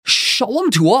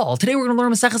Shalom to all. Today we're going to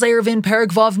learn Maseches Eruvin, Perek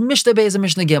Vav, Mishnah Beis, and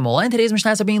Mishnah Gimel. And today's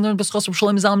Mishnahs are being learned b'schos of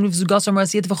Shalom Zalman V'zugasam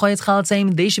Rasiyat V'chayetz Chalat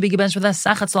saying they should be given with us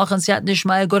Sachat Tzlach and Siyat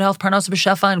Nishmaya, good health, Parnasa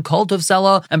B'Shefa, and Kol Tov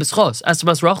Sela, and b'schos Esther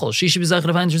Bas Rachel. She should be Zayich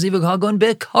to find Reziva Hagon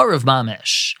B'Karav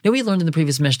Mamish. Now we learned in the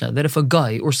previous Mishnah that if a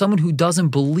guy or someone who doesn't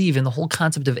believe in the whole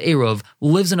concept of Eruv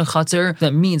lives in a Chatzar,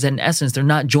 that means that in essence they're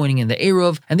not joining in the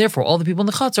Eruv, and therefore all the people in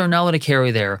the Chatzar are not allowed to carry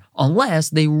there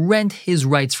unless they rent his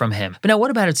rights from him. But now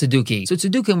what about a Tzeduki? So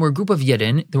Tzedukim were a group of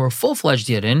Yidden, they were full-fledged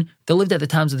Yidden, they lived at the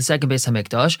times of the second Beis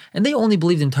HaMikdash, and they only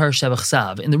believed in Torah Shebach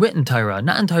Sav, in the written Torah,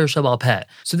 not in Torah Shebal Peh.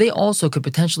 So they also could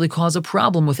potentially cause a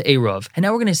problem with Eruv. And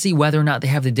now we're going to see whether or not they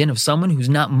have the din of someone who's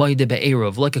not Moide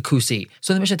Be'eruv, like a Kusi.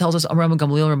 So the Mishnah tells us, Amram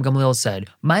Gamliel said,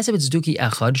 Ma'asev Tzeduki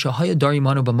Echad, Shahaya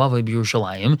Darimanu B'Mavai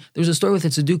B'Yerushalayim. There's a story with a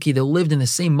Tzeduki that lived in the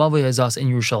same Mavai as us in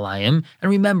Yerushalayim. And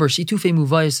remember, Shitufei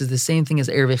Muvayis is the same thing as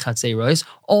Erevei Chatzeros.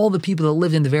 All the people that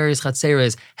lived in the various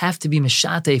Chatzeros have to be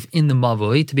Meshatef in the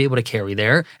Mavoi to be able to carry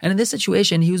there. And in this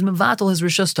situation, he was mevatel his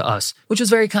rishus to us, which was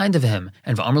very kind of him.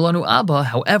 And v'amrlanu Abba,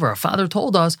 however, our father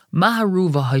told us, Maharu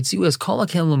v'haitziu es kol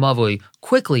hakelim lemavoi.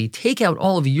 Quickly take out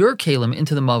all of your kalim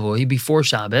into the mavoi before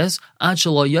Shabbos, ad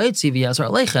shelo yaitzi v'yasar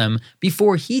aleichem,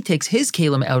 before he takes his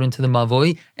kalim out into the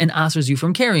mavoi and asers you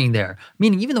from carrying there.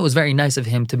 Meaning, even though it was very nice of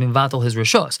him to mevatel his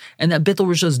rishus, and that bittul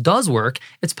rishus does work,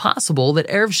 it's possible that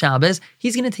erev Shabbos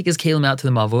he's going to take his kalim out to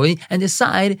the mavoi and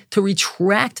decide to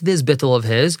retract this bittul of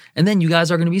his, and then you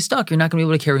guys are going to be stuck. You're not going to be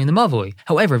able to carry in the mavoi.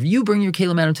 However, if you bring your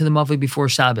kalim out into the mavoi before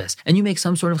Shabbos, and you make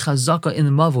some sort of chazaka in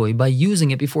the mavoi by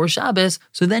using it before Shabbos,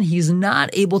 so then he's not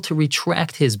able to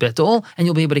retract his bittul, and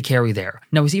you'll be able to carry there.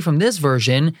 Now we see from this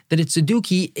version that its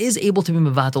Tzeduki is able to be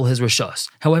mevatel his rishus.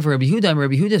 However, Rabbi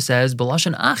Yehuda says,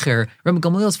 B'lashon acher, Rabbi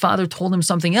Gamliel's father told him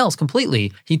something else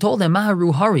completely. He told him,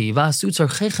 Maharu hari v'asu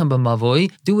tzarchechem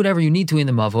b'mavoi, do whatever you need to in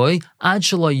the mavoi, ad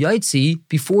shelo yaitzi,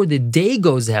 before the day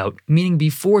goes out, meaning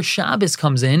before Shabbos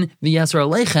comes in, v'yasar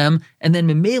aleichem, and then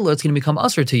memela it's going to become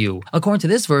usher to you. According to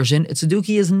this version, its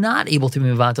Tzeduki is not able to be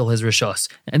mevatel his rishus,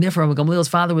 and therefore Rabbi Gamliel's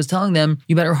father was telling them,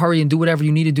 you better hurry and do whatever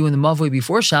you need to do in the mavoi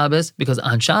before Shabbos, because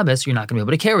on Shabbos you're not going to be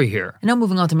able to carry here. And now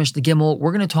moving on to Mishnah Gimel,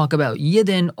 we're going to talk about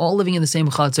Yidden all living in the same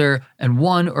chatzar, and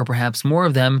one or perhaps more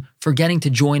of them forgetting to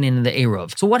join in the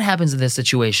Eruv. So what happens in this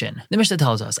situation? The Mishnah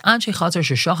tells us, Anshe chatzar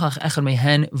sheshachach echad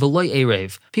mehen v'loy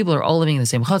erev. People are all living in the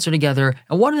same chatzar together,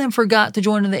 and one of them forgot to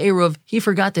join in the Eruv. He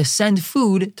forgot to send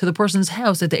food to the person's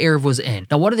house that the Eruv was in.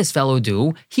 Now what did this fellow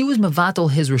do? He was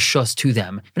mevatel his rishus to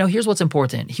them. But now here's what's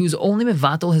important. He was only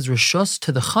mevatel his rishus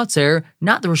to the chatzar,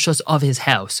 not the rishus of his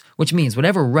house, which means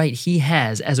whatever right he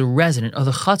has as a resident of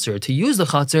the chatzar to use the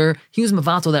chatzar, he was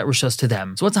mevatel that rishus to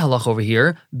them. So what's the halach over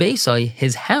here? Beisai,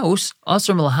 his house,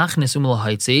 asr melachnis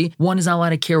umelahaitzi, one is not allowed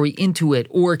to carry into it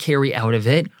or carry out of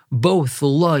it. Both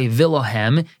loy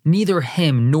vilohem, neither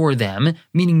him nor them,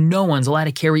 meaning no one's allowed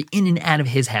to carry in and out of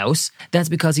his house. That's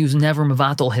because he was never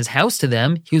mevatel his house to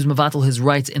them. He was mevatel his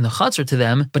rights in the chatzar to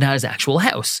them, but not his actual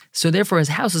house. So therefore his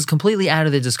house is completely out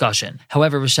of the discussion.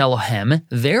 However, v'shalohem,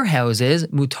 their houses,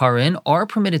 mutarin, are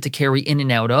permitted to carry in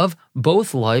and out of,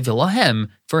 both loy vilohem,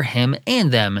 for him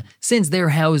and them. Since their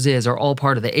houses are all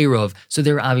part of the Eruv, so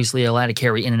they're obviously allowed to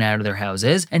carry in and out of their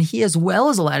houses, and he as well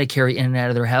is allowed to carry in and out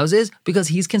of their houses because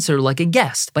he's considered like a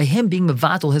guest by him being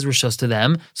mevatel his rishus to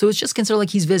them. So it's just considered like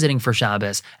he's visiting for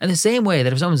Shabbos. And the same way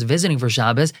that if someone's visiting for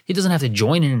Shabbos, he doesn't have to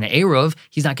join in an Eruv.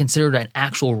 He's not considered an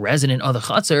actual resident of the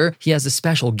chatzar. He has a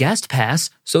special guest pass.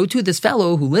 So too this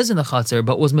fellow who lives in the chatzar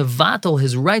but was mevatel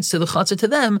his rights to the chatzar to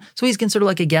them, so he's considered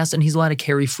like a guest and he's allowed to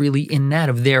carry freely in and out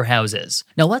of their houses.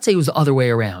 Now let's say it was the other way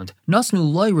around.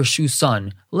 Nasnu loy rashu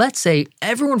son. Let's say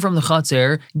everyone from the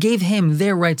chatzar gave him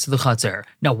their rights to the chatzar.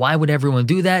 Now why would everyone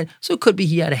do that? So it could be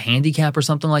he had a handicap or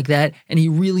something like that, and he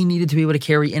really needed to be able to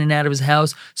carry in and out of his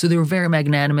house, so they were very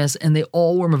magnanimous, and they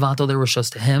all were mevatel their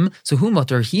rishus to him. So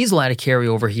humater, he's allowed to carry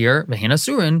over here, v'hen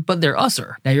asurin, but they're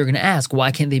usur. Now you're going to ask,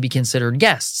 why can't they be considered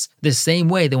guests? The same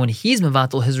way that when he's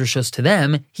mevatel his rishus to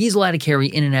them, he's allowed to carry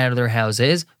in and out of their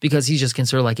houses, because he's just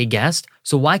considered like a guest.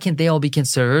 So why can't they all be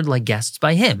considered like guests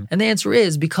by him? And the answer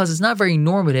is because it's not very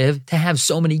normative to have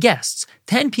so many guests.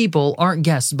 10 people aren't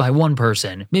guests by one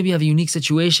person. Maybe you have a unique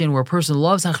situation where a person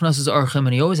loves hachnasas archim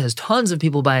and he always has tons of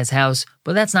people by his house,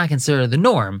 but that's not considered the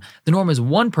norm. The norm is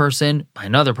one person by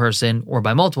another person or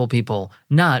by multiple people,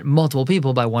 not multiple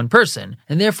people by one person.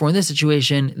 And therefore, in this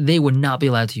situation, they would not be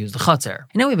allowed to use the chatzar.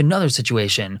 And now we have another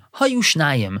situation. Hayu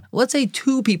shnayim. Let's say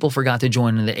 2 people forgot to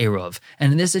join in the Eruv.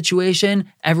 And in this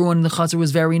situation, everyone in the chatzar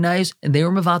was very nice, and they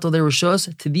were mevatel their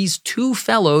rishus to these 2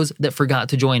 fellows that forgot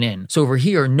to join in. So over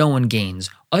here, no one gains.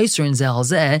 Eiser and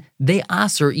Zalzeh, they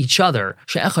aser each other.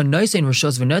 Because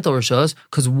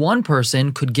one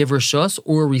person could give rishus rishos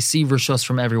or receive rishos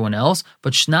from everyone else,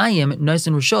 but shnayim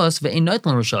noisen rishos ve'ein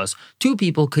noitlen rishos. Two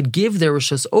people could give their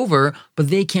rishos over, but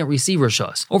they can't receive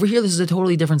rishos. Over here, this is a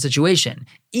totally different situation.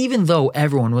 Even though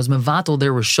everyone was mevatel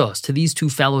their rishos to these two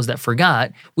fellows that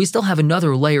forgot, we still have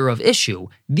another layer of issue.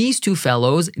 These two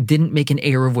fellows didn't make an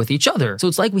eruv with each other. So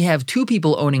it's like we have two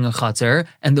people owning a chatzer,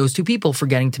 and those two people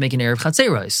forgetting to make an eruv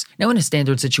chatzeros. Now in a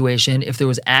standard situation, if there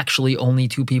was actually only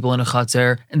two people in a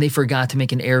chatzer, and they forgot to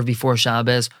make an eruv before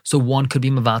Shabbos, so one could be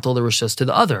mevatel the rishos to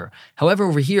the other. However,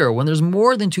 over here, when there's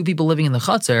more than two people living in the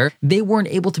chatzer, they weren't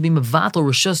able to be mevatel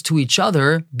rishos to each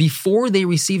other before they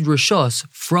received rishos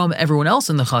from everyone else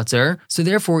in the chatzer. So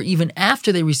therefore, even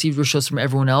after they received rishos from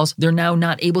everyone else, they're now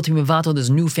not able to be mevatel this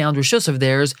newfound rishos of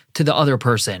theirs to the other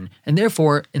person. And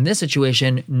therefore, in this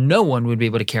situation, no one would be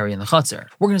able to carry in the chatzer.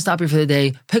 We're going to stop here for the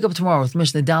day, pick up tomorrow with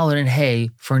Mishnah Dalet and Hey.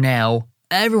 For now,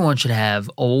 everyone should have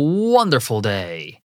a wonderful day.